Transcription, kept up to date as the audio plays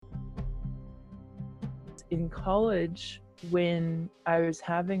in college, when I was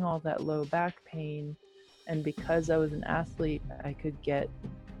having all that low back pain, and because I was an athlete, I could get,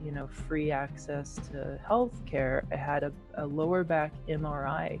 free access to healthcare. I had a lower back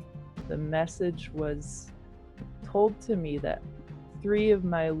MRI. The message was told to me that 3 of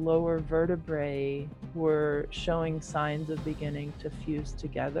my lower vertebrae were showing signs of beginning to fuse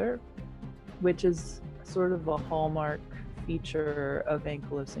together, which is sort of a hallmark feature of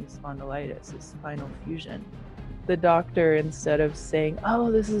ankylosing spondylitis, is spinal fusion. The doctor, instead of saying,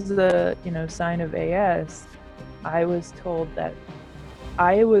 "Oh, this is a sign of AS," I was told that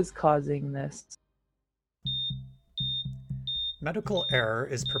I was causing this. Medical error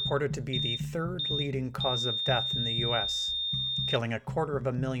is purported to be the third leading cause of death in the US, killing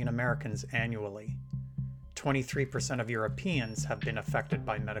 250,000 Americans annually. 23% of Europeans have been affected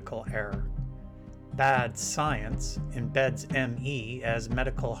by medical error. Bad science embeds ME as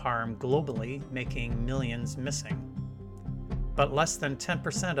medical harm globally, making millions missing. But less than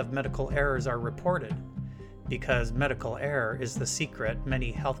 10% of medical errors are reported, because medical error is the secret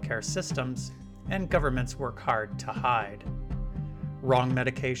many healthcare systems and governments work hard to hide. Wrong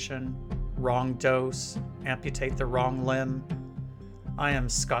medication, wrong dose, amputate the wrong limb. I am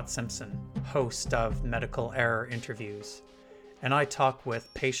Scott Simpson, host of Medical Error Interviews, and I talk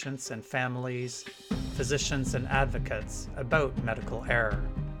with patients and families, physicians and advocates about medical error.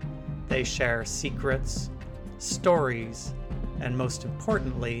 They share secrets, stories, and most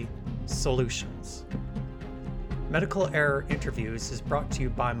importantly, solutions. Medical Error Interviews is brought to you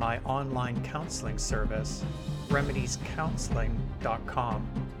by my online counseling service, remediescounseling.com,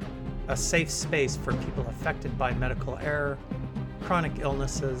 a safe space for people affected by medical error, chronic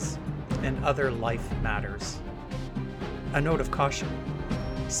illnesses, and other life matters. A note of caution: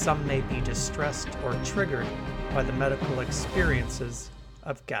 some may be distressed or triggered by the medical experiences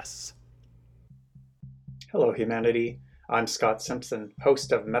of guests. Hello, humanity. I'm Scott Simpson,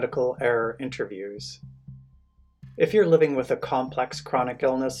 host of Medical Error Interviews. If you're living with a complex chronic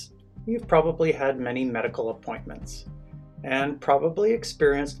illness, you've probably had many medical appointments and probably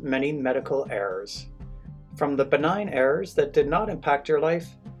experienced many medical errors. From the benign errors that did not impact your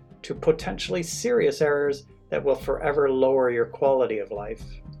life to potentially serious errors that will forever lower your quality of life.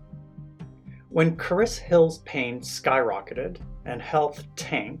 When Carisse Hill's pain skyrocketed and health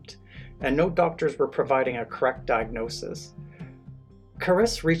tanked and no doctors were providing a correct diagnosis,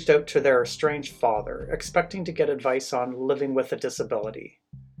 Carisse reached out to their estranged father, expecting to get advice on living with a disability.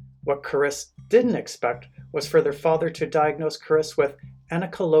 What Carisse didn't expect was for their father to diagnose Carisse with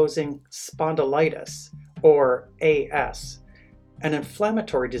ankylosing spondylitis, or AS, an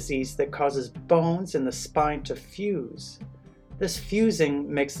inflammatory disease that causes bones in the spine to fuse. This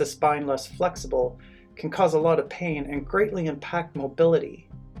fusing makes the spine less flexible, can cause a lot of pain, and greatly impact mobility.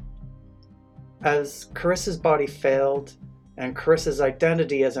 As Carisse's body failed, and Carisse's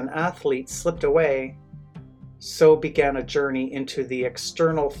identity as an athlete slipped away, so began a journey into the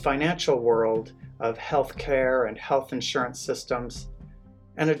external financial world of healthcare and health insurance systems,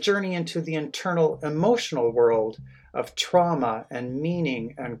 and a journey into the internal emotional world of trauma and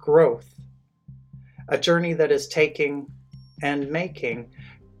meaning and growth. A journey that is taking and making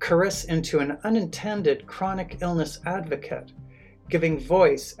Carisse into an unintended chronic illness advocate, giving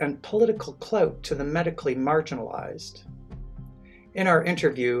voice and political clout to the medically marginalized. In our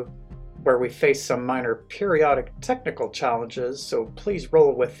interview, where we face some minor periodic technical challenges, so please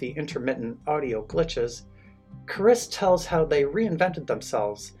roll with the intermittent audio glitches, Carisse tells how they reinvented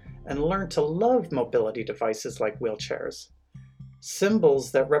themselves and learned to love mobility devices like wheelchairs,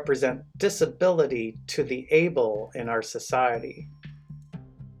 symbols that represent disability to the able in our society.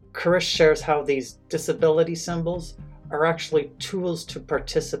 Carisse shares how these disability symbols are actually tools to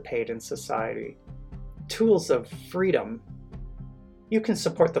participate in society, tools of freedom. You can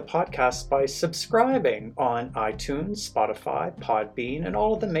support the podcast by subscribing on iTunes, Spotify, Podbean, and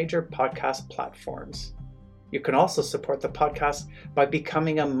all of the major podcast platforms. You can also support the podcast by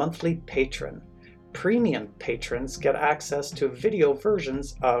becoming a monthly patron. Premium patrons get access to video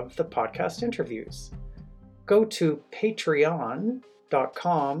versions of the podcast interviews. Go to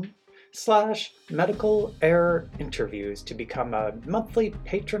patreon.com/medical error interviews to become a monthly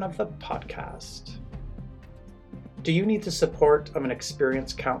patron of the podcast. Do you need the support of an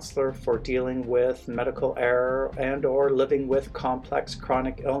experienced counselor for dealing with medical error and or living with complex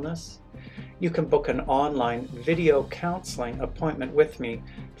chronic illness? You can book an online video counseling appointment with me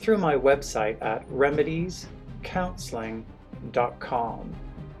through my website at remediescounseling.com.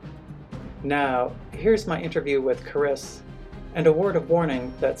 Now, here's my interview with Carisse, and a word of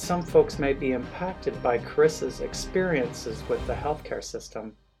warning that some folks may be impacted by Carisse's experiences with the healthcare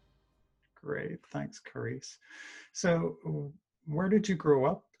system. Great. Thanks, Carice. So, where did you grow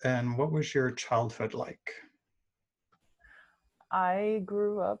up and what was your childhood like? I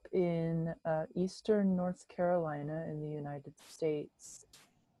grew up in eastern North Carolina in the United States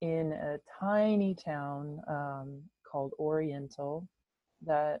in a tiny town called Oriental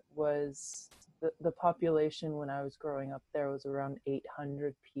that was the population when I was growing up there was around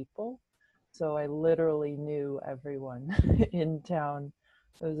 800 people. So I literally knew everyone in town.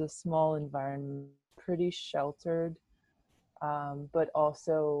 It was a small environment, pretty sheltered, but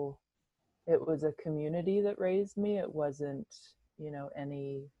also it was a community that raised me. It wasn't,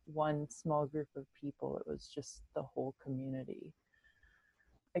 any one small group of people. It was just the whole community.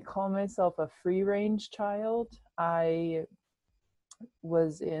 I call myself a free range child. I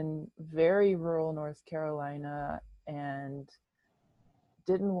was in very rural North Carolina and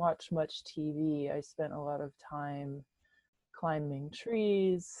didn't watch much TV. I spent a lot of time climbing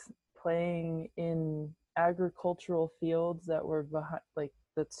trees, playing in agricultural fields that were behind, like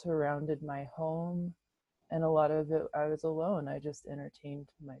that surrounded my home. And a lot of it, I was alone. I just entertained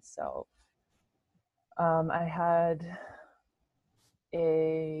myself. I had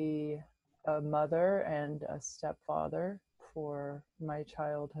a, a mother and a stepfather for my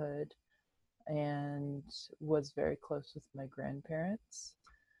childhood and was very close with my grandparents.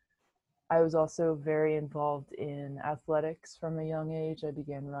 I was also very involved in athletics from a young age. I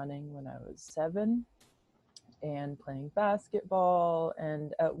began running when I was 7 and playing basketball.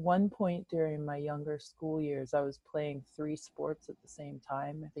 And at one point during my younger school years, I was playing 3 sports at the same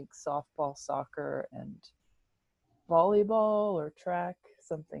time. I think softball, soccer, and volleyball or track,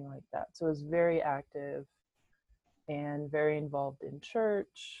 something like that. So I was very active and very involved in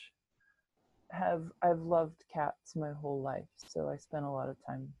church. I've loved cats my whole life, so I spent a lot of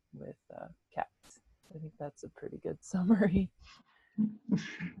time with cats. I think that's a pretty good summary.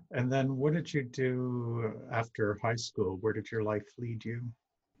 And then what did you do after high school? Where did your life lead you?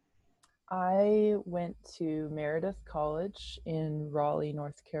 I went to Meredith College in Raleigh,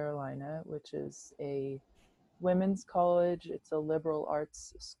 North Carolina, which is a women's college. It's a liberal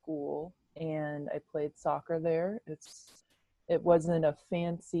arts school, and I played soccer there. It wasn't a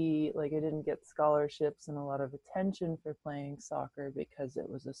fancy, like I didn't get scholarships and a lot of attention for playing soccer because it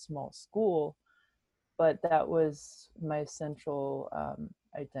was a small school, but that was my central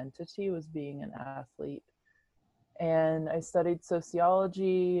identity, was being an athlete. And I studied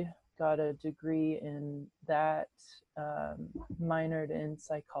sociology, got a degree in that, minored in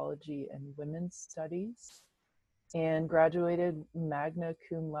psychology and women's studies, and graduated magna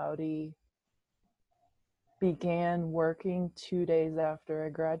cum laude. Began working 2 days after I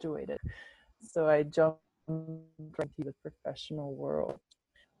graduated. So I jumped into the professional world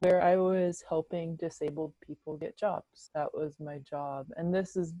where I was helping disabled people get jobs. That was my job. And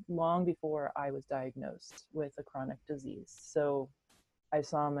this is long before I was diagnosed with a chronic disease. So I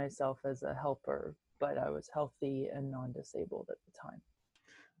saw myself as a helper, but I was healthy and non-disabled at the time.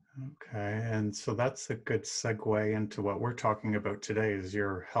 Okay, and so that's a good segue into what we're talking about today is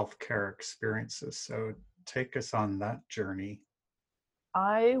your healthcare experiences. So take us on that journey.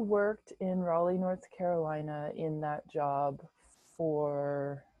 I worked in Raleigh, North Carolina in that job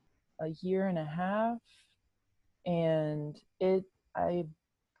for a year and a half, and I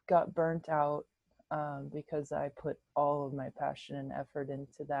got burnt out because I put all of my passion and effort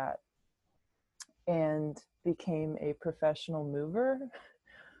into that and became a professional mover.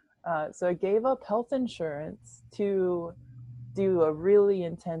 So I gave up health insurance to do a really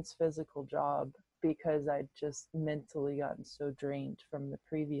intense physical job because I'd just mentally gotten so drained from the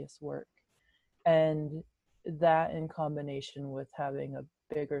previous work. And that in combination with having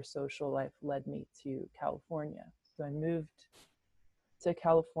a bigger social life led me to California. So I moved to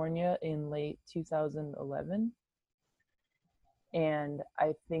California in late 2011. And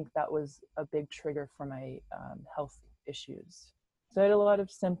I think that was a big trigger for my health issues. So I had a lot of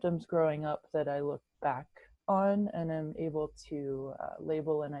symptoms growing up that I look back on and am able to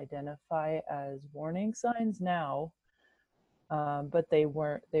label and identify as warning signs now, but they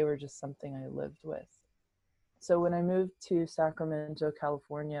were just something I lived with. So when I moved to Sacramento,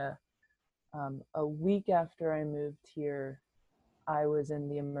 California, a week after I moved here, I was in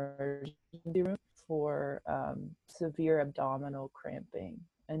the emergency room for severe abdominal cramping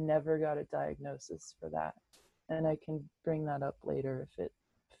and never got a diagnosis for that. And I can bring that up later if it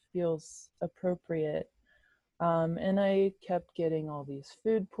feels appropriate. And I kept getting all these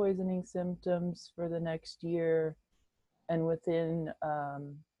food poisoning symptoms for the next year. And within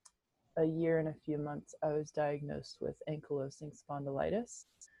a year and a few months, I was diagnosed with ankylosing spondylitis,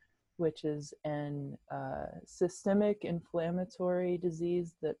 which is an systemic inflammatory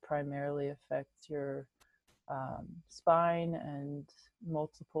disease that primarily affects your spine and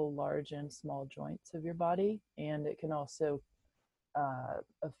multiple large and small joints of your body. And it can also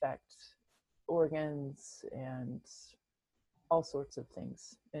affect organs and all sorts of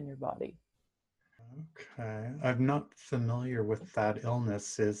things in your body. Okay. I'm not familiar with that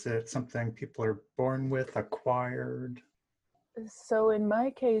illness. Is it something people are born with, acquired? So in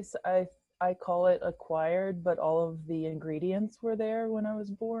my case, I call it acquired, but all of the ingredients were there when I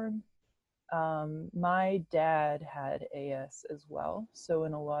was born. My dad had AS as well. So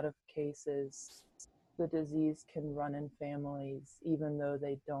in a lot of cases, the disease can run in families, even though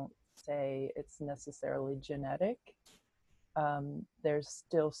they don't say it's necessarily genetic. There's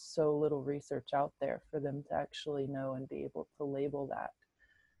still so little research out there for them to actually know and be able to label that.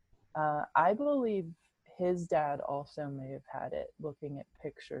 I believe his dad also may have had it, looking at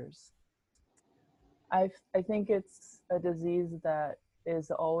pictures. I think it's a disease that is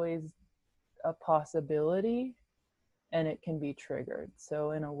always a possibility, and it can be triggered.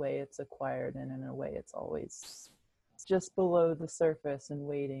 So in a way it's acquired, and in a way it's always just below the surface and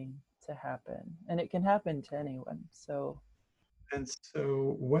waiting to happen. And it can happen to anyone. And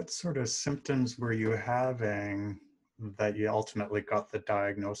so, what sort of symptoms were you having that you ultimately got the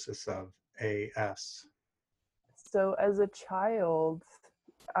diagnosis of AS? So as a child,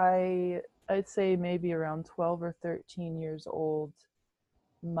 I'd say maybe around 12 or 13 years old,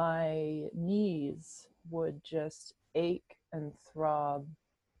 my knees would just ache and throb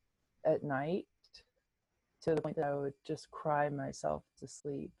at night to the point that I would just cry myself to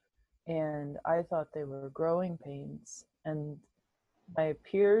sleep. And I thought they were growing pains. And my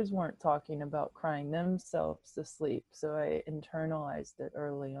peers weren't talking about crying themselves to sleep. So I internalized it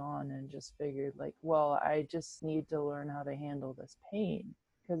early on and just figured, like, well, I just need to learn how to handle this pain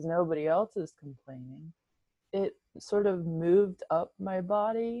because nobody else is complaining. It sort of moved up my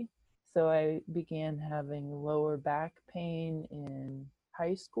body. So I began having lower back pain in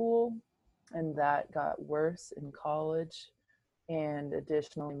high school, and that got worse in college. And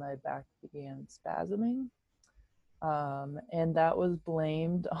additionally, my back began spasming. And that was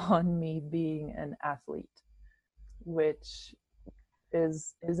blamed on me being an athlete, which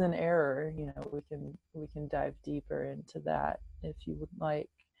is an error. You know, we can dive deeper into that if you would like.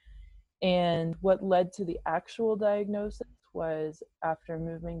 And what led to the actual diagnosis was after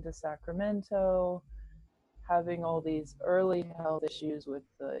moving to Sacramento, having all these early health issues with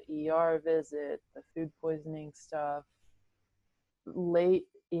the ER visit, the food poisoning stuff. Late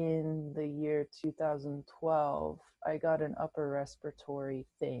in the year 2012, I got an upper respiratory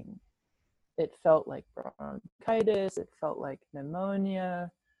thing. It felt like bronchitis, it felt like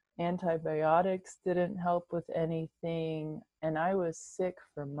pneumonia. Antibiotics didn't help with anything, and I was sick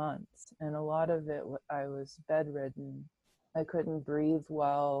for months. And a lot of it, I was bedridden. I couldn't breathe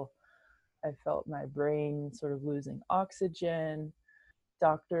well. I felt my brain sort of losing oxygen.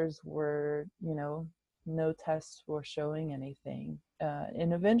 Doctors were, no tests were showing anything.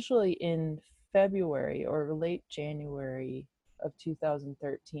 And eventually in February or late January of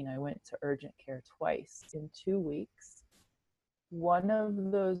 2013, I went to urgent care twice in 2 weeks. One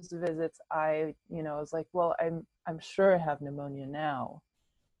of those visits, I was like, well, I'm sure I have pneumonia now.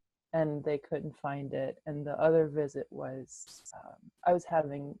 And they couldn't find it. And the other visit was, I was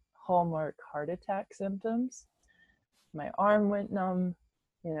having hallmark heart attack symptoms. My arm went numb.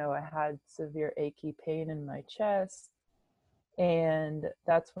 I had severe achy pain in my chest. And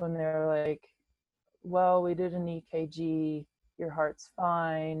that's when they were like, well, we did an EKG, your heart's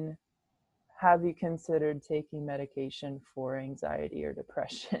fine. Have you considered taking medication for anxiety or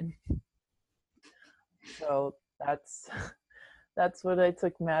depression? So that's what I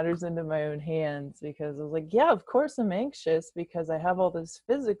took matters into my own hands, because I was like, yeah, of course I'm anxious because I have all this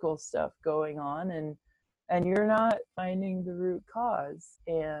physical stuff going on, and you're not finding the root cause.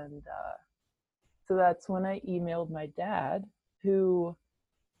 And so that's when I emailed my dad, who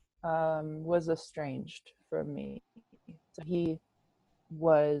was estranged from me. So he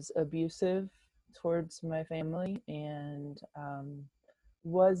was abusive towards my family and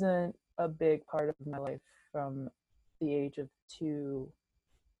wasn't a big part of my life from the age of 2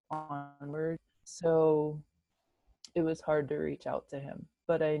 onward. So it was hard to reach out to him,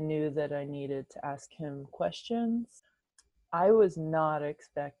 but I knew that I needed to ask him questions. I was not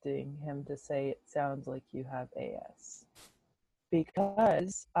expecting him to say, it sounds like you have AS,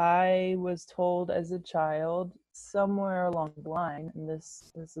 because I was told as a child somewhere along the line, and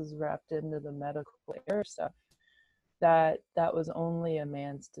this is wrapped into the medical error stuff, that was only a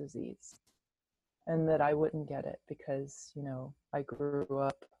man's disease and that I wouldn't get it because, I grew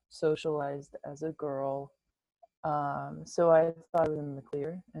up socialized as a girl. So I thought I was in the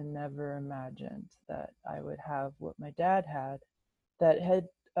clear and never imagined that I would have what my dad had that had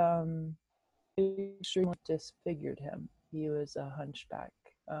extremely disfigured him. He was a hunchback,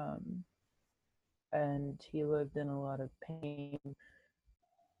 um, and he lived in a lot of pain.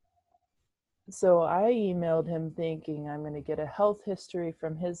 So I emailed him thinking I'm going to get a health history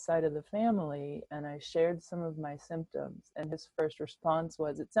from his side of the family, and I shared some of my symptoms. And his first response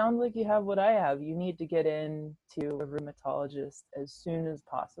was, "It sounds like you have what I have. You need to get in to a rheumatologist as soon as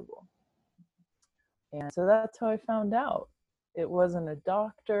possible." And so that's how I found out. It wasn't a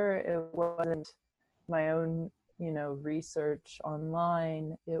doctor, it wasn't my own, research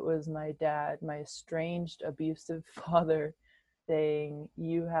online. It was my dad, my estranged, abusive father, saying,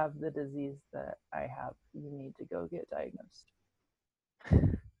 "You have the disease that I have. You need to go get diagnosed."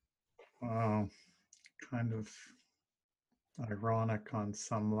 Wow, kind of ironic on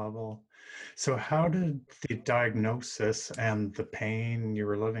some level. So, how did the diagnosis and the pain you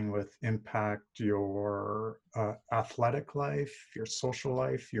were living with impact your athletic life, your social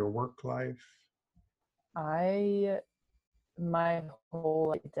life, your work life? My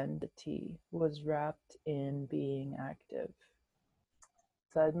whole identity was wrapped in being active.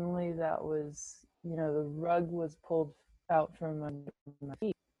 Suddenly, that was, the rug was pulled out from under my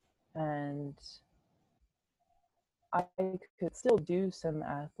feet, and I could still do some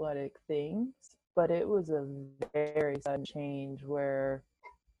athletic things, but it was a very sudden change where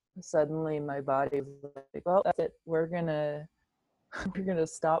suddenly my body was like, "Well, that's it. we're gonna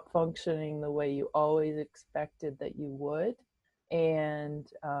stop functioning the way you always expected that you would,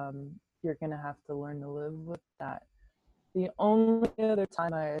 and you're gonna have to learn to live with that." The only other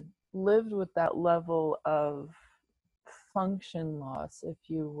time I had lived with that level of function loss, if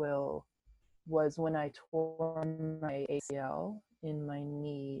you will, was when I tore my ACL in my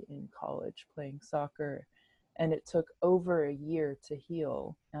knee in college playing soccer. And it took over a year to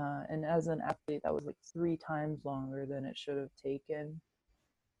heal. And as an athlete, that was like 3 times longer than it should have taken.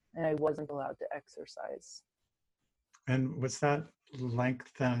 And I wasn't allowed to exercise. And was that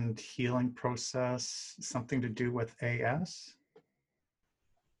lengthened healing process something to do with AS?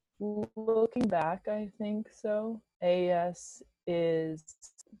 Looking back, I think so. AS is,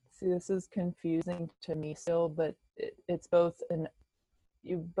 see, this is confusing to me still, but it's both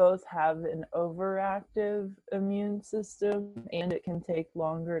you both have an overactive immune system and it can take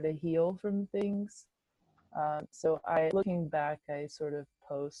longer to heal from things. So looking back, I sort of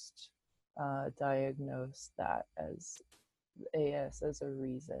post diagnosed that as AS as a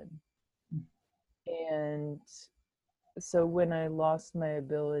reason. And so when I lost my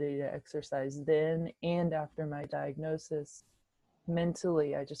ability to exercise then and after my diagnosis,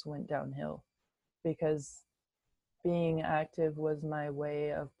 mentally I just went downhill because being active was my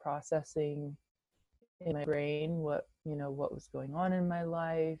way of processing in my brain what was going on in my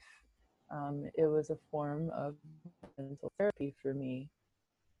life. It was a form of mental therapy for me,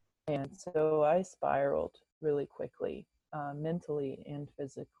 and so I spiraled really quickly, mentally and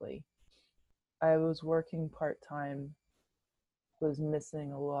physically. I was working part-time, was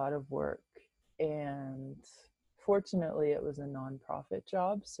missing a lot of work, and fortunately it was a nonprofit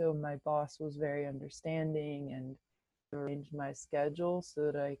job, so my boss was very understanding and arranged my schedule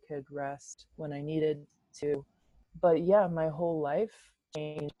so that I could rest when I needed to. But yeah, my whole life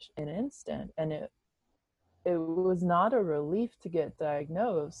changed in an instant, and it was not a relief to get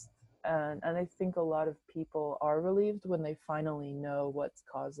diagnosed. And I think a lot of people are relieved when they finally know what's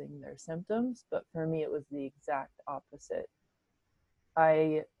causing their symptoms. But for me, it was the exact opposite.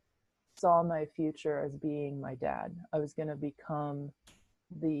 I saw my future as being my dad. I was going to become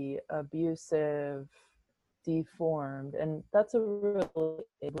the abusive, deformed, and that's a really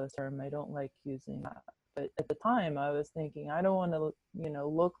ableist term. I don't like using that. But at the time, I was thinking, I don't want to,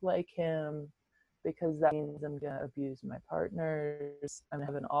 look like him because that means I'm going to abuse my partners. I'm going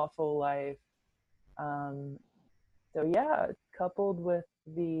to have an awful life. Um, so, yeah, coupled with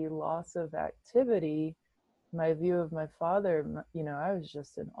the loss of activity, my view of my father, I was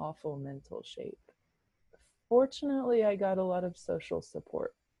just in awful mental shape. Fortunately, I got a lot of social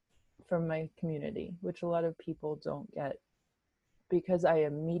support from my community, which a lot of people don't get, because I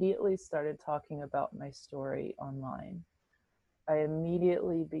immediately started talking about my story online. I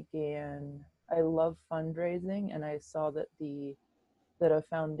immediately I love fundraising, and I saw that a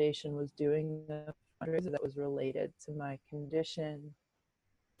foundation was doing a fundraiser that was related to my condition.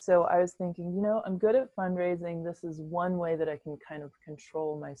 So I was thinking, I'm good at fundraising. This is one way that I can kind of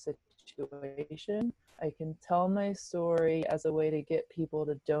control my situation. I can tell my story as a way to get people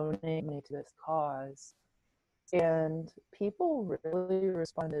to donate to this cause. And people really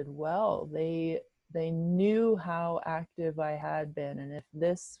responded well. They knew how active I had been, and if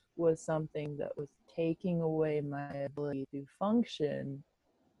this was something that was taking away my ability to function,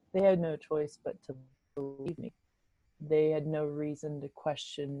 they had no choice but to believe me. They had no reason to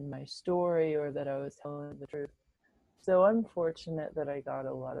question my story or that I was telling the truth. So I'm fortunate that I got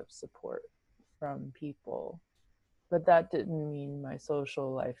a lot of support from people. But that didn't mean my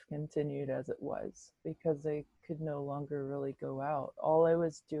social life continued as it was, because I could no longer really go out. All I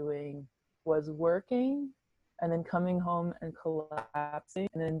was doing was working and then coming home and collapsing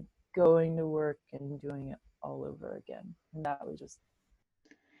and then going to work and doing it all over again. And that was just,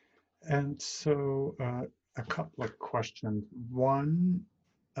 And so, a couple of questions. One,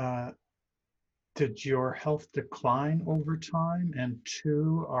 uh, did your health decline over time? And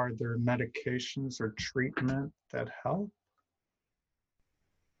two, are there medications or treatment that help?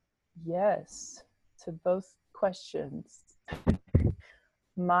 yes, to both questions.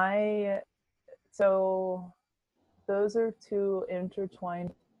 My, so those are two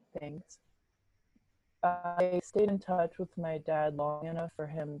intertwined things. I stayed in touch with my dad long enough for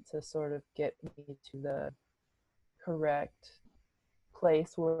him to sort of get me to the correct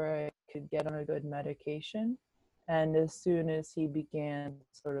place where I could get on a good medication. And as soon as he began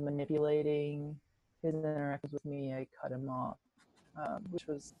sort of manipulating his interactions with me, I cut him off, which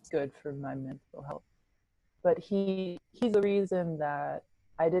was good for my mental health. But he's the reason that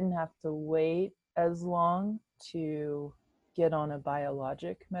I didn't have to wait as long to get on a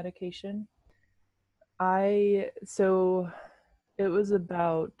biologic medication. So it was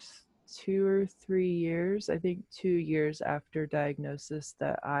about 2 or 3 years, I think 2 years after diagnosis,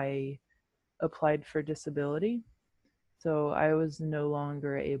 that I applied for disability. So I was no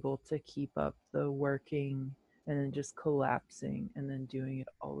longer able to keep up the working and then just collapsing and then doing it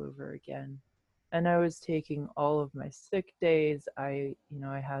all over again. And I was taking all of my sick days. I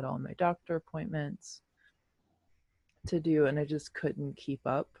had all my doctor appointments to do, and I just couldn't keep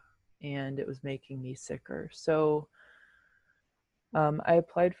up, and it was making me sicker. So I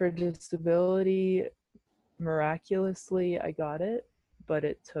applied for disability. Miraculously, I got it, but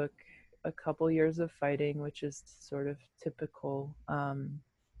it took a couple years of fighting, which is sort of typical,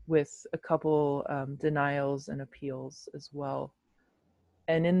 with a couple denials and appeals as well.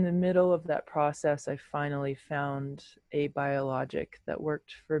 And in the middle of that process, I finally found a biologic that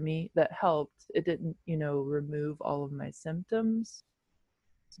worked for me, that helped. It didn't, remove all of my symptoms,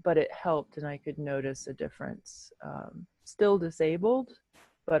 but it helped, and I could notice a difference. Still disabled,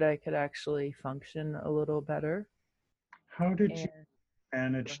 but I could actually function a little better. How did you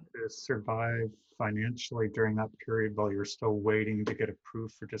And manage to survive financially during that period while you're still waiting to get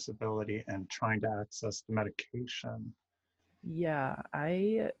approved for disability and trying to access the medication? yeah,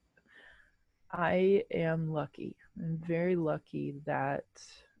 I am lucky. I'm very lucky that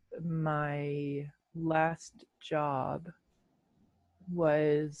my last job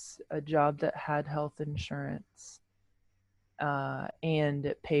was a job that had health insurance, and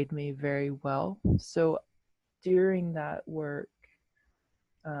it paid me very well. So during that work,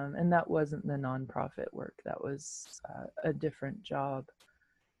 and that wasn't the nonprofit work, that was a different job.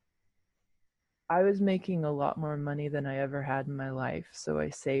 I was making a lot more money than I ever had in my life, so I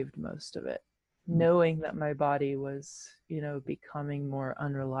saved most of it, knowing that my body was, becoming more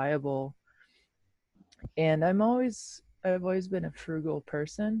unreliable. And I've always been a frugal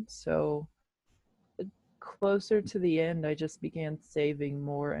person, so closer to the end, I just began saving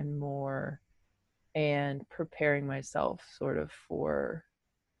more and more and preparing myself sort of for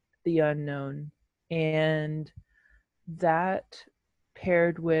the unknown. And that,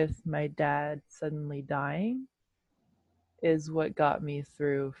 paired with my dad suddenly dying, is what got me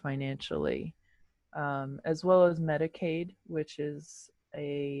through financially, as well as Medicaid, which is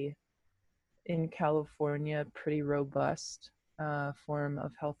in California, pretty robust form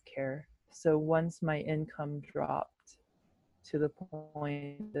of healthcare. So once my income dropped to the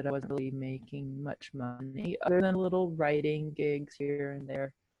point that I wasn't really making much money, other than little writing gigs here and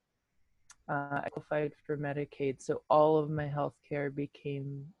there, I qualified for Medicaid. So all of my healthcare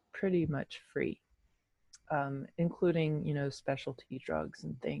became pretty much free, including, specialty drugs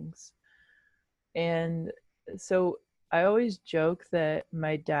and things. And so I always joke that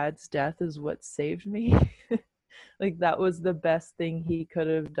my dad's death is what saved me. Like, that was the best thing he could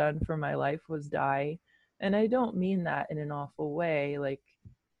have done for my life, was die. And I don't mean that in an awful way. Like,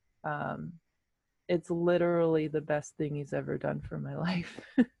 um, it's literally the best thing he's ever done for my life.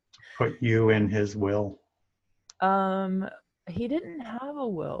 Put you in his will. um, he didn't have a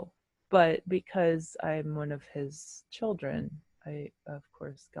will, but because I'm one of his children, I, of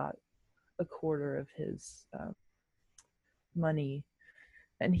course, got a quarter of his money,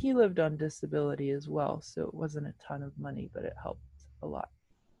 and he lived on disability as well, so it wasn't a ton of money, but it helped a lot.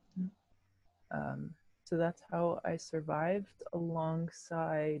 So that's how I survived,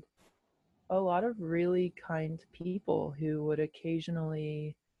 alongside a lot of really kind people who would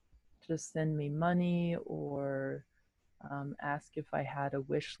occasionally just send me money, or ask if I had a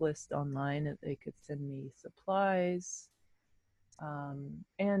wish list online that they could send me supplies,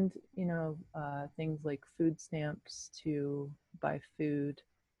 and things like food stamps to buy food.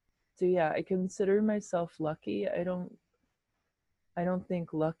 So yeah, I consider myself lucky. I don't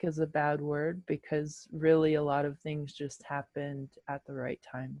think luck is a bad word, because really a lot of things just happened at the right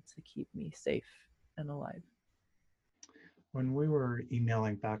time to keep me safe and alive. When we were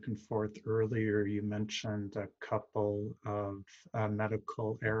emailing back and forth earlier, you mentioned a couple of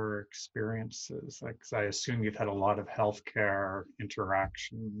medical error experiences. Like, 'cause I assume you've had a lot of healthcare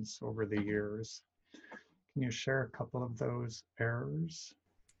interactions over the years. Can you share a couple of those errors?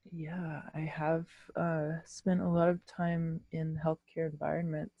 Yeah, I have spent a lot of time in healthcare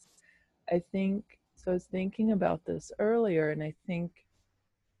environments. I think so. I was thinking about this earlier, and I think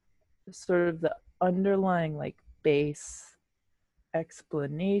sort of the underlying, like, base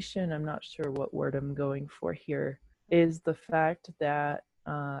explanation, I'm not sure what word I'm going for here, is the fact that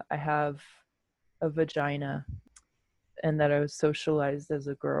I have a vagina, and that I was socialized as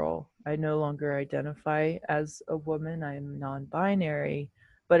a girl. I no longer identify as a woman, I'm non binary,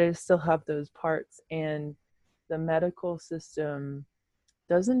 but I still have those parts. And the medical system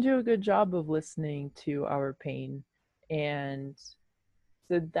doesn't do a good job of listening to our pain. And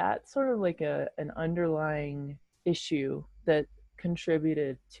so that's sort of like an underlying issue that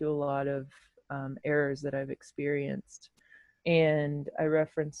contributed to a lot of errors that I've experienced. And I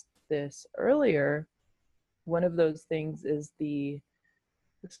referenced this earlier. One of those things is the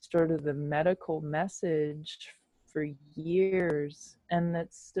sort of the medical message for years, and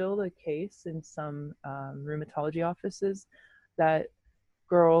that's still the case in some rheumatology offices, that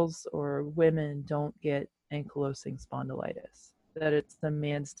girls or women don't get ankylosing spondylitis, that it's a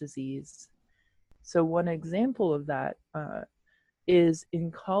man's disease. So one example of that is in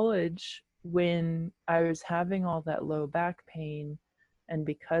college, when I was having all that low back pain, and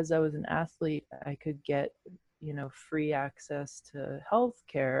because I was an athlete, I could get free access to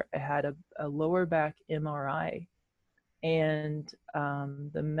healthcare. I had a lower back MRI, and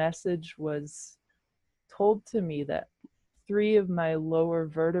the message was told to me that 3 of my lower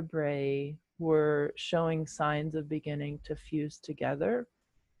vertebrae were showing signs of beginning to fuse together,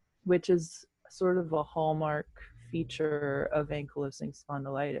 which is sort of a hallmark feature of ankylosing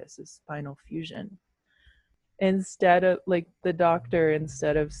spondylitis, is spinal fusion. Instead of, like, the doctor,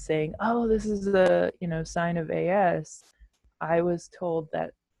 instead of saying, oh, this is a sign of AS, I was told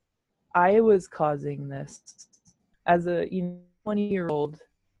that I was causing this, as a 20-year-old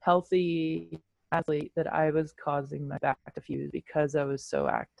healthy athlete, that I was causing my back to fuse because I was so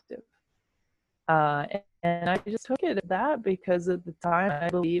active. And I just took it at that, because at the time I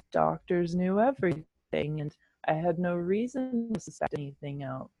believed doctors knew everything, and I had no reason to suspect anything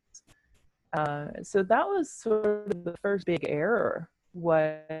else. So that was sort of the first big error.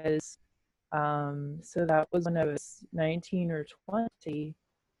 So that was when I was 19 or 20.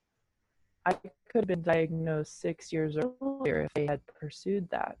 I could have been diagnosed 6 years earlier if they had pursued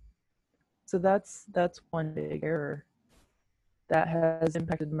that. So that's one big error that has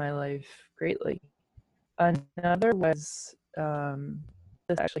impacted my life greatly. Another was,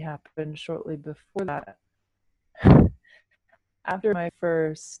 this actually happened shortly before that. After my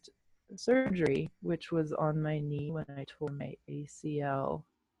first surgery, which was on my knee when I tore my ACL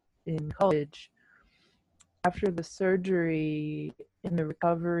in college, after the surgery, in the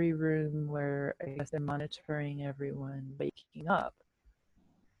recovery room where I guess they're monitoring everyone waking up,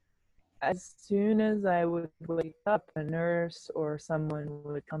 as soon as I would wake up, a nurse or someone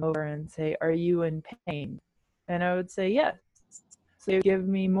would come over and say, are you in pain? And I would say, yes. So they would give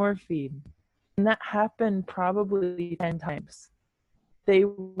me morphine. And that happened probably 10 times. They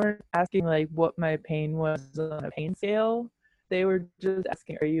weren't asking, like, what my pain was on a pain scale. They were just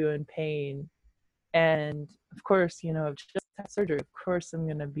asking, are you in pain? And of course, I've just had surgery. Of course I'm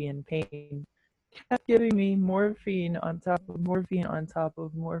going to be in pain. Kept giving me morphine on top of morphine on top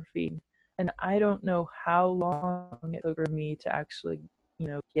of morphine. And I don't know how long it took for me to actually,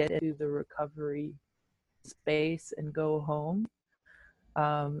 get into the recovery space and go home.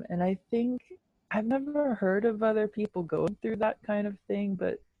 And I think I've never heard of other people going through that kind of thing,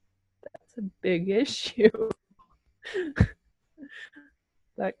 but that's a big issue.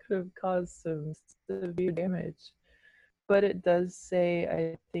 That could have caused some severe damage. but it does say,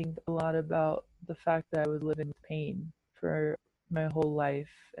 I think, a lot about the fact that I was living with pain for my whole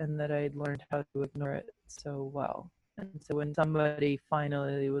life and that I'd learned how to ignore it so well. And so when somebody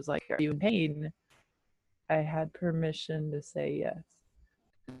finally was like, "Are you in pain?" I had permission to say yes.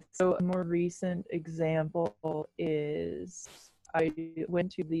 So a more recent example is I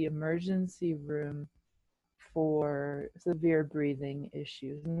went to the emergency room for severe breathing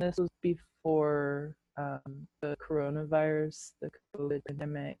issues. And this was before the coronavirus, the COVID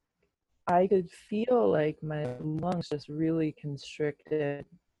pandemic. I could feel like my lungs just really constricted.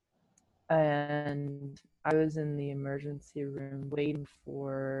 And I was in the emergency room waiting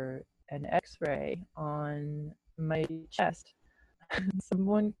for an x-ray on my chest.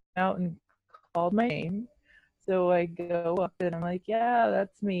 Someone came out and called my name. So I go up and I'm like, yeah,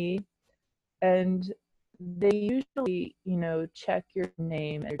 that's me. And they usually, check your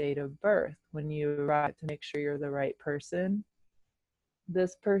name and your date of birth when you arrive to make sure you're the right person.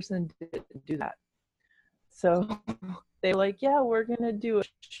 This person didn't do that. So they were like, yeah, we're going to do a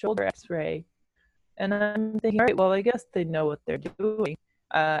shoulder x-ray. And I'm thinking, all right, well, I guess they know what they're doing.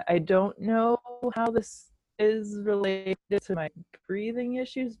 I don't know how this is related to my breathing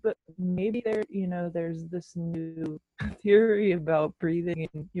issues, but maybe there's this new theory about breathing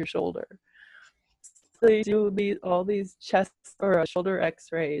in your shoulder. So they do all these chest or shoulder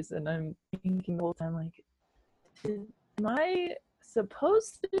x-rays, and I'm thinking the whole time, like, am I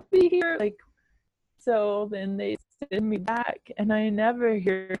supposed to be here? Like, so then they send me back, and I never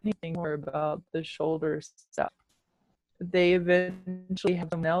hear anything more about the shoulder stuff. They eventually have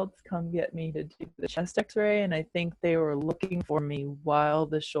someone else come get me to do the chest x-ray, and I think they were looking for me while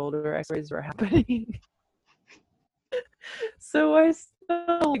the shoulder x-rays were happening. So I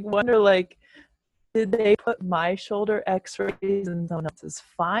still wonder, did they put my shoulder x-rays in someone else's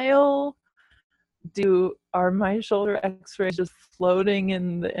file? Are my shoulder x-rays just floating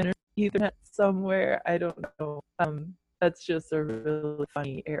in the Ethernet somewhere? I don't know. That's just a really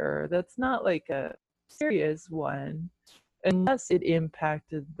funny error. That's not like a serious one, unless it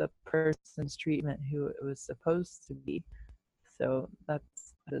impacted the person's treatment who it was supposed to be. So that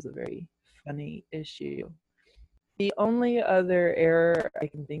is a very funny issue. The only other error I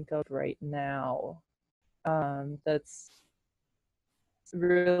can think of right now that's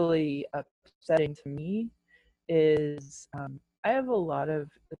really upsetting to me is I have a lot of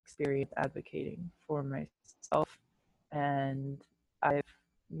experience advocating for myself, and I've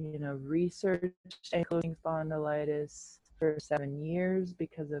researched ankylosing spondylitis for 7 years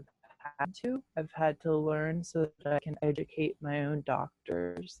because I've had to learn so that I can educate my own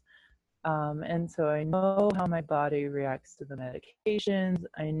doctors. And so I know how my body reacts to the medications.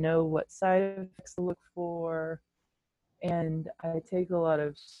 I know what side effects to look for. And I take a lot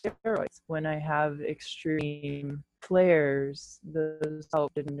of steroids when I have extreme flares. Those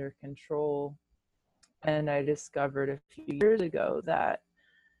help get under control. And I discovered a few years ago that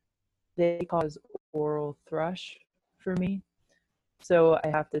they cause oral thrush for me. So I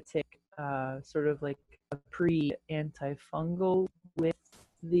have to take sort of like a pre-antifungal with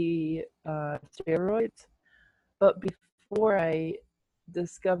the steroids. But before I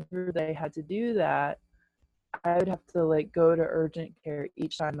discovered I had to do that, I would have to go to urgent care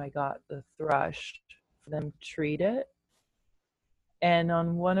each time I got the thrush for them to treat it. And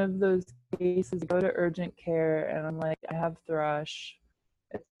on one of those cases, I go to urgent care and I'm like, I have thrush.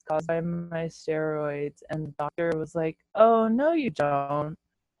 It's caused by my steroids. And the doctor was like, oh, no, you don't.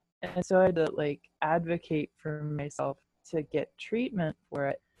 And so I had to advocate for myself to get treatment for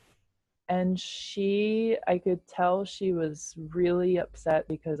it. And I could tell she was really upset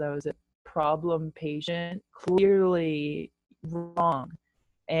because I was a problem patient, clearly wrong.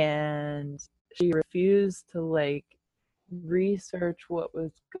 And she refused to research what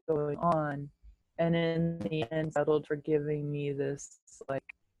was going on. And in the end, settled for giving me this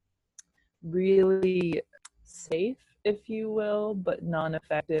really safe, if you will, but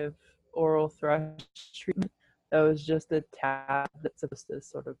non-effective oral thrush treatment. That was just a tab that's supposed to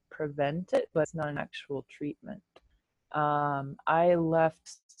sort of prevent it, but it's not an actual treatment. I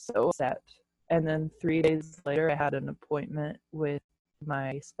left so upset. And then 3 days later, I had an appointment with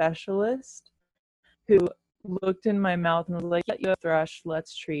my specialist who looked in my mouth and was like, yeah, you have thrush,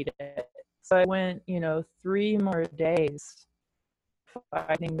 let's treat it. So I went, 3 more days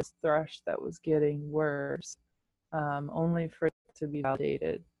fighting this thrush that was getting worse, only for it to be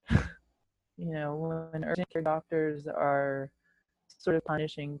validated. When urgent care doctors are sort of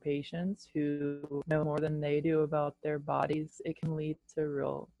punishing patients who know more than they do about their bodies, it can lead to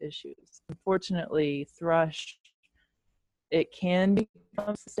real issues. Unfortunately, thrush, it can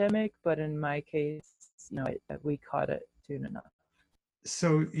become systemic, but in my case, we caught it soon enough.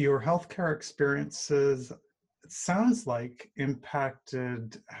 So your healthcare experiences, it sounds like,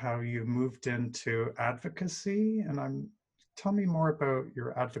 impacted how you moved into advocacy. And tell me more about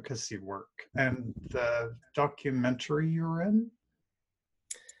your advocacy work and the documentary you're in.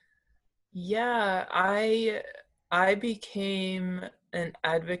 Yeah, I became an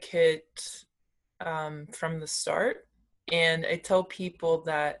advocate from the start, and I tell people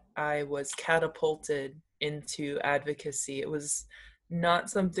that I was catapulted into advocacy. It was not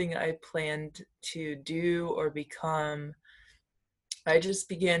something I planned to do or become. I just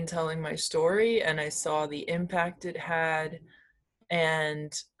began telling my story, and I saw the impact it had.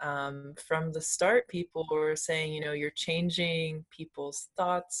 And from the start, people were saying, you know, you're changing people's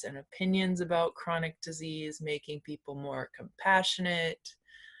thoughts and opinions about chronic disease, making people more compassionate.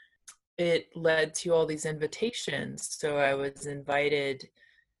 It led to all these invitations. So I was invited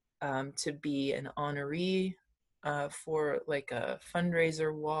to be an honoree for like a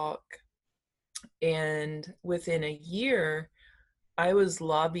fundraiser walk. And within a year, I was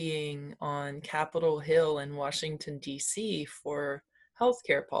lobbying on Capitol Hill in Washington, D.C. for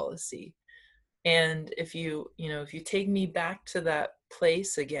healthcare policy. And if you take me back to that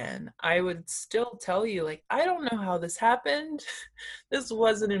place again, I would still tell you, like, I don't know how this happened. This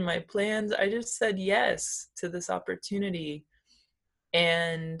wasn't in my plans. I just said yes to this opportunity.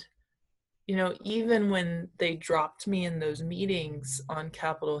 And, even when they dropped me in those meetings on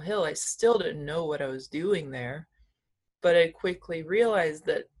Capitol Hill, I still didn't know what I was doing there. But I quickly realized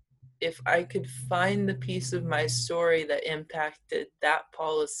that if I could find the piece of my story that impacted that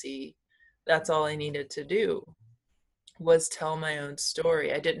policy, that's all I needed to do, was tell my own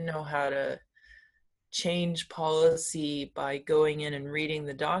story. I didn't know how to change policy by going in and reading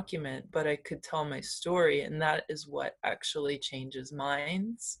the document, but I could tell my story, and that is what actually changes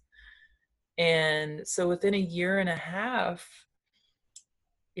minds. And so within a year and a half,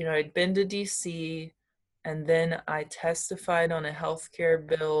 I'd been to DC, and then I testified on a healthcare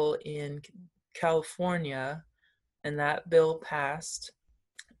bill in California, and that bill passed.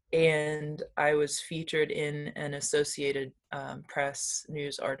 And I was featured in an Associated Press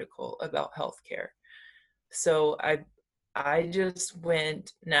news article about healthcare. So I just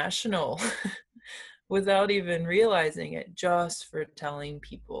went national without even realizing it, just for telling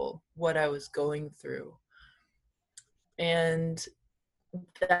people what I was going through. And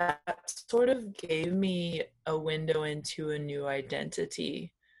that sort of gave me a window into a new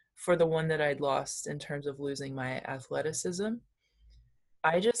identity for the one that I'd lost in terms of losing my athleticism.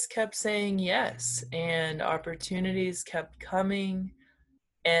 I just kept saying yes, and opportunities kept coming,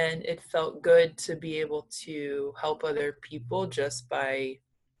 and it felt good to be able to help other people just by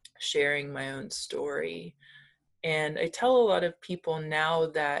sharing my own story. And I tell a lot of people now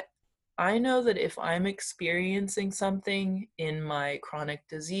that I know that if I'm experiencing something in my chronic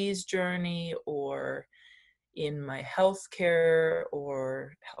disease journey or in my healthcare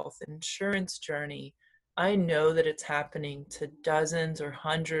or health insurance journey, I know that it's happening to dozens or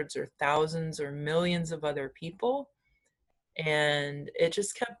hundreds or thousands or millions of other people. And it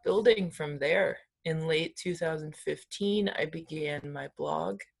just kept building from there. In late 2015, I began my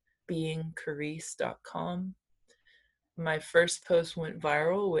blog, beingcarice.com. My first post went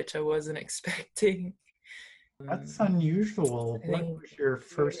viral, which I wasn't expecting. That's unusual. I What think was your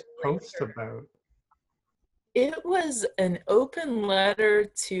first post later, about? it was an open letter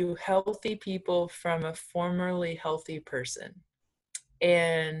to healthy people from a formerly healthy person.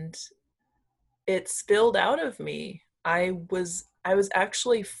 And it spilled out of me. I was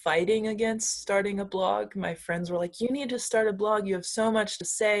actually fighting against starting a blog. My friends were like, "You need to start a blog. You have so much to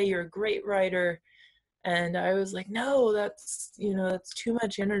say. You're a great writer." And I was like, "No, that's too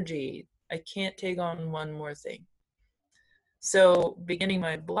much energy. I can't take on one more thing." So beginning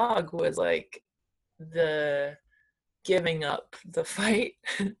my blog was like the giving up the fight.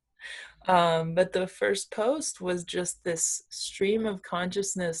 But the first post was just this stream of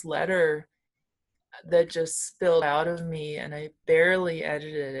consciousness letter that just spilled out of me, and I barely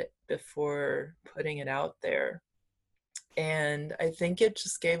edited it before putting it out there. And I think it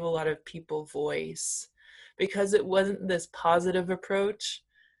just gave a lot of people voice, because it wasn't this positive approach.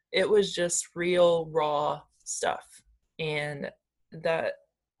 It was just real raw stuff. And that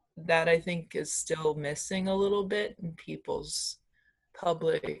I think is still missing a little bit in people's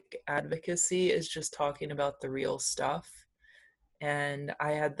public advocacy, is just talking about the real stuff. And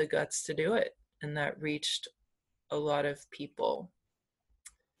I had the guts to do it, and that reached a lot of people.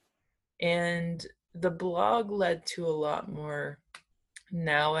 And the blog led to a lot more.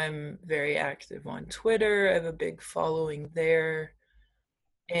 Now I'm very active on Twitter. I have a big following there.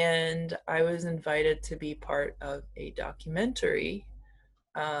 and I was invited to be part of a documentary,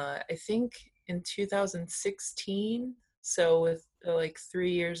 I think in 2016. So with like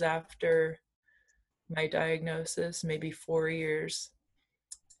 3 years after my diagnosis, maybe 4 years.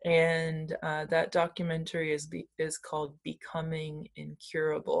 And that documentary is called Becoming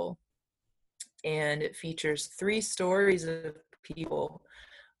Incurable. And it features 3 stories of people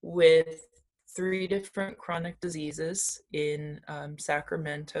with 3 different chronic diseases in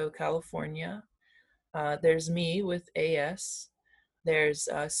Sacramento, California. There's me with AS. There's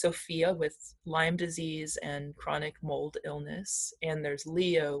Sophia with Lyme disease and chronic mold illness. And there's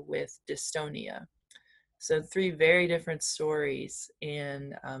Leo with dystonia. So 3 very different stories.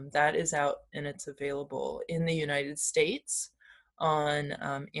 And that is out and it's available in the United States on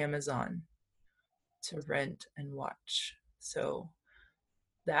Amazon to rent and watch. So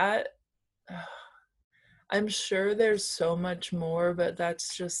that I'm sure there's so much more, but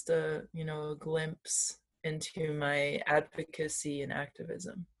that's just a glimpse into my advocacy and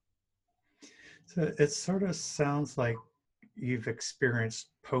activism. So it sort of sounds like you've experienced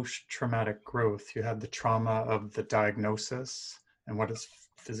post-traumatic growth. You had the trauma of the diagnosis and what it's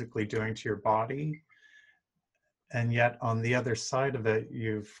physically doing to your body. And yet on the other side of it,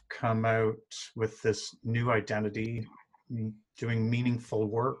 you've come out with this new identity, doing meaningful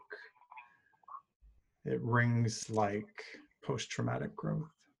work. It rings like post-traumatic growth.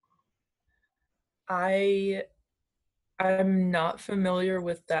 I'm not familiar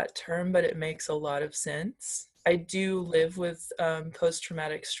with that term, but it makes a lot of sense. I do live with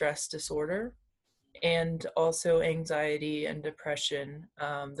post-traumatic stress disorder and also anxiety and depression.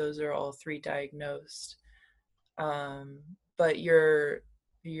 Those are all 3 diagnosed. But your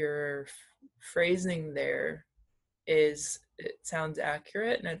phrasing there it sounds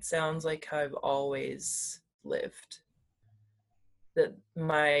accurate, and it sounds like how I've always lived. That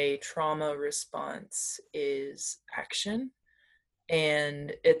my trauma response is action,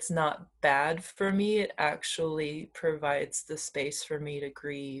 and it's not bad for me. It actually provides the space for me to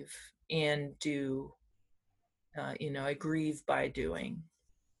grieve and do, I grieve by doing.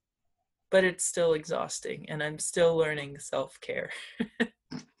 But it's still exhausting, and I'm still learning self-care.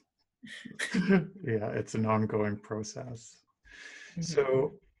 Yeah, it's an ongoing process. Mhm.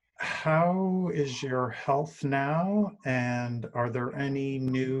 So how is your health now? And are there any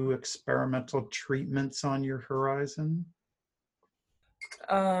new experimental treatments on your horizon?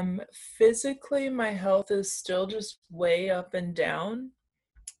 Physically, my health is still just way up and down.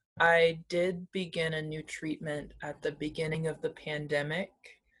 I did begin a new treatment at the beginning of the pandemic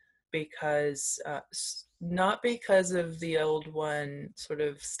because, not because of the old one sort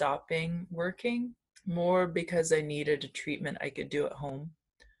of stopping working, more because I needed a treatment I could do at home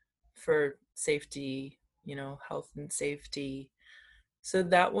for safety, health and safety. So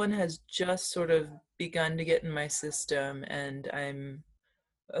that one has just sort of begun to get in my system, and I'm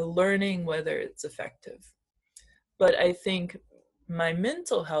learning whether it's effective. But I think my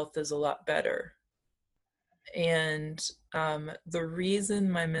mental health is a lot better. And the reason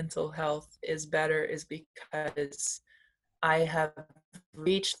my mental health is better is because I have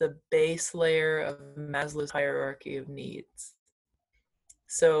reached the base layer of Maslow's hierarchy of needs.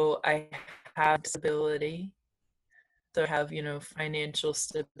 So I have stability. So I have, financial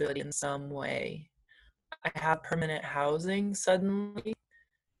stability in some way. I have permanent housing suddenly.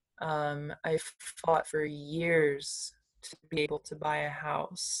 I fought for years to be able to buy a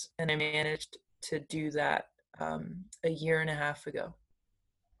house, and I managed to do that a year and a half ago.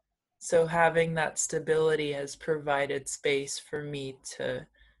 So having that stability has provided space for me to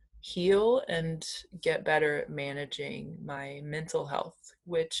heal and get better at managing my mental health,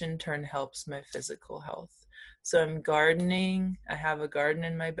 which in turn helps my physical health. So I'm gardening. I have a garden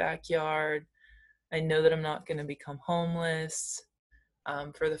in my backyard. I know that I'm not going to become homeless.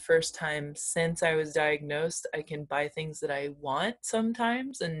 For the first time since I was diagnosed, I can buy things that I want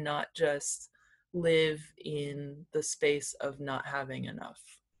sometimes and not just live in the space of not having enough.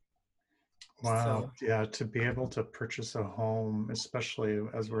 Wow, So yeah, to be able to purchase a home, especially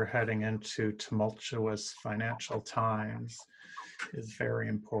as we're heading into tumultuous financial times, is very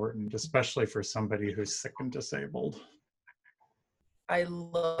important, especially for somebody who's sick and disabled. I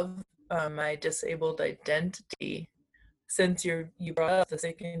love my disabled identity. Since you brought up the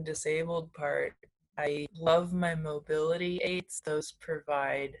sick and disabled part, I love my mobility aids. Those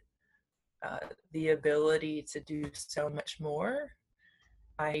provide the ability to do so much more.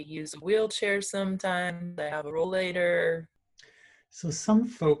 I use a wheelchair sometimes. I have a rollator. So some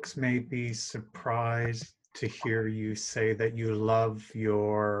folks may be surprised to hear you say that you love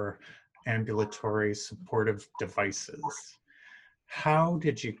your ambulatory supportive devices. how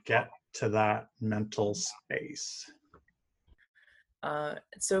did you get to that mental space?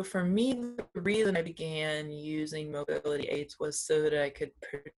 So for me, the reason I began using mobility aids was so that I could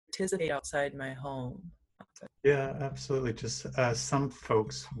participate outside my home. Yeah, absolutely. Just some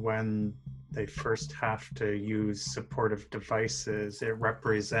folks, when they first have to use supportive devices, it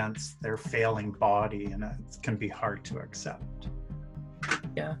represents their failing body, and it can be hard to accept.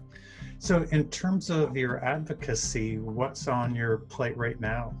 Yeah. So in terms of your advocacy, what's on your plate right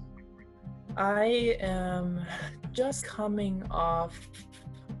now? I am just coming off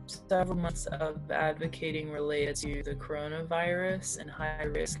several months of advocating related to the coronavirus and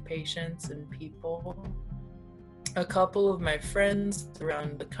high-risk patients and people. A couple of my friends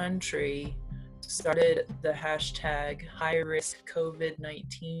around the country started the hashtag high-risk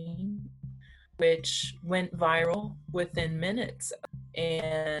COVID-19, which went viral within minutes,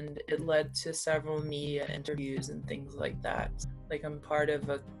 and it led to several media interviews and things like that. Like, I'm part of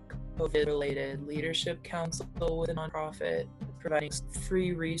a COVID-related leadership council with a nonprofit providing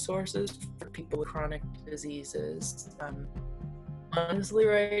free resources for people with chronic diseases. Honestly,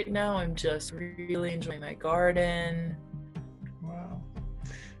 right now, I'm just really enjoying my garden. Wow.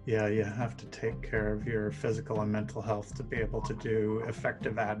 Yeah, you have to take care of your physical and mental health to be able to do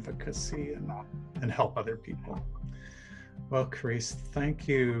effective advocacy and help other people. Well, Carice, thank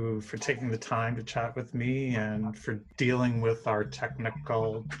you for taking the time to chat with me and for dealing with our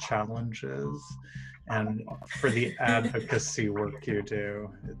technical challenges and for the advocacy work you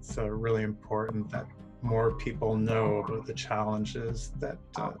do. It's really important that more people know about the challenges that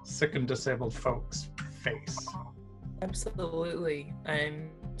sick and disabled folks face. Absolutely. I'm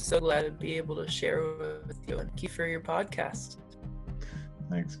so glad to be able to share with you, and thank you for your podcast.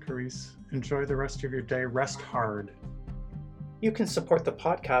 Thanks, Carice. Enjoy the rest of your day. Rest hard. You can support the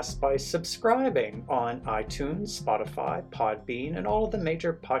podcast by subscribing on iTunes, Spotify, Podbean, and all of the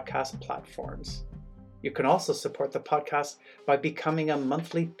major podcast platforms. You can also support the podcast by becoming a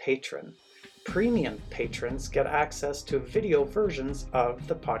monthly patron. Premium patrons get access to video versions of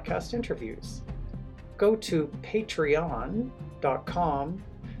the podcast interviews. Go to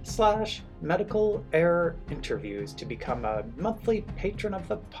patreon.com/medical error interviews to become a monthly patron of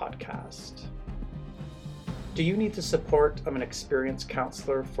the podcast. Do you need the support of an experienced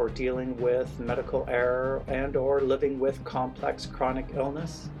counselor for dealing with medical error and or living with complex chronic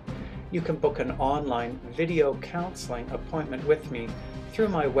illness? You can book an online video counseling appointment with me through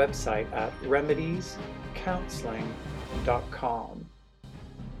my website at remediescounseling.com.